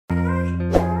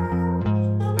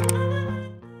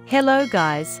Hello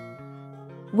guys!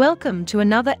 Welcome to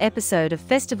another episode of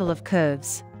Festival of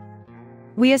Curves.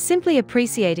 We are simply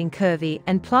appreciating curvy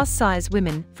and plus-size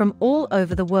women from all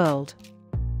over the world.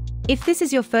 If this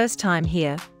is your first time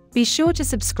here, be sure to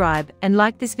subscribe and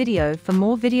like this video for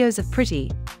more videos of pretty,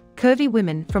 curvy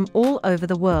women from all over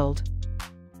the world.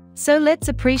 So let's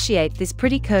appreciate this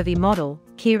pretty curvy model,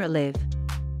 Kira Liv.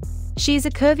 She is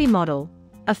a curvy model,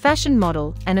 a fashion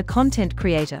model and a content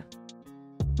creator.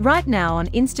 Right now on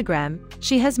Instagram,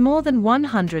 she has more than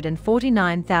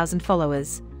 149,000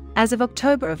 followers, as of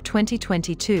October of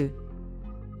 2022.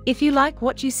 If you like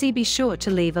what you see, be sure to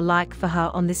leave a like for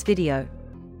her on this video.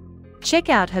 Check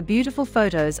out her beautiful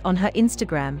photos on her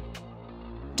Instagram.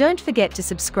 Don't forget to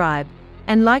subscribe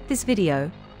and like this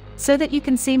video, so that you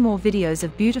can see more videos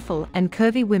of beautiful and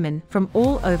curvy women from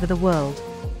all over the world.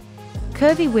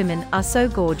 Curvy women are so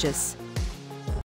gorgeous.